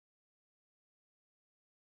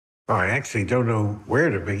Oh, I actually don't know where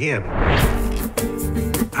to begin.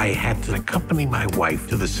 I had to accompany my wife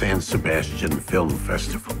to the San Sebastián Film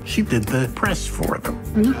Festival. She did the press for them.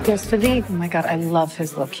 Yes, Philippe. Oh my God, I love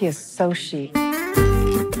his look. He is so chic.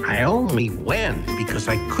 I only went because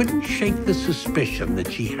I couldn't shake the suspicion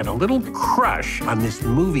that she had a little crush on this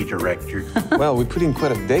movie director. Well, we put in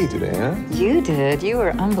quite a day today, huh? You did. You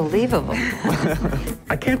were unbelievable.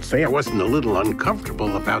 I can't say I wasn't a little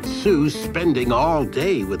uncomfortable about Sue spending all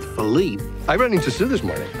day with Philippe. I ran into Sue this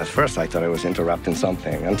morning. At first, I thought I was interrupting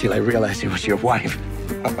something until I realized it was your wife.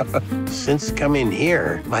 Since coming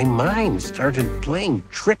here, my mind started playing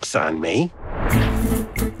tricks on me.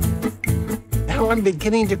 Now I'm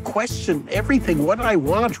beginning to question everything, what I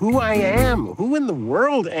want, who I am. Who in the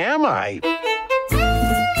world am I?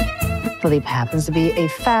 Philippe happens to be a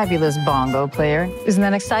fabulous bongo player. Isn't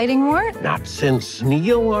that exciting, Mort? Not since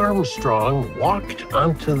Neil Armstrong walked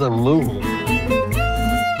onto the moon.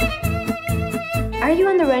 Are you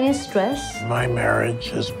under any stress? My marriage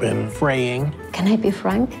has been fraying. Can I be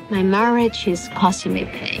frank? My marriage is causing me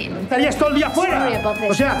pain. Sorry about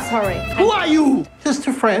this. Sorry. Who are you? Just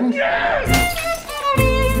a friend.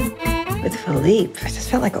 With Philippe, I just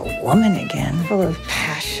felt like a woman again, full of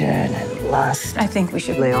passion and lust. I think we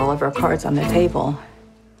should lay all of our cards on the table.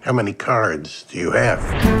 How many cards do you have?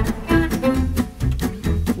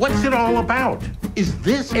 What's it all about? Is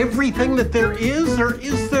this everything that there is, or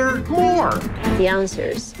is there more? The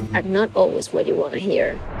answers are not always what you want to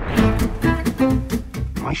hear.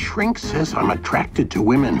 My shrink says I'm attracted to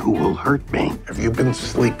women who will hurt me. Have you been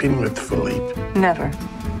sleeping with Philippe? Never.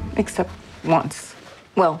 Except once.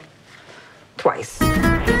 Well, twice.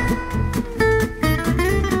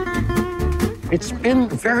 It's been a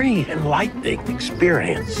very enlightening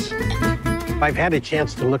experience. I've had a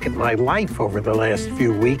chance to look at my life over the last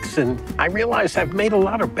few weeks, and I realize I've made a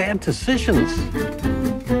lot of bad decisions.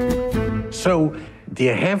 So, do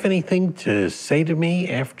you have anything to say to me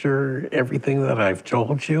after everything that I've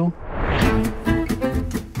told you?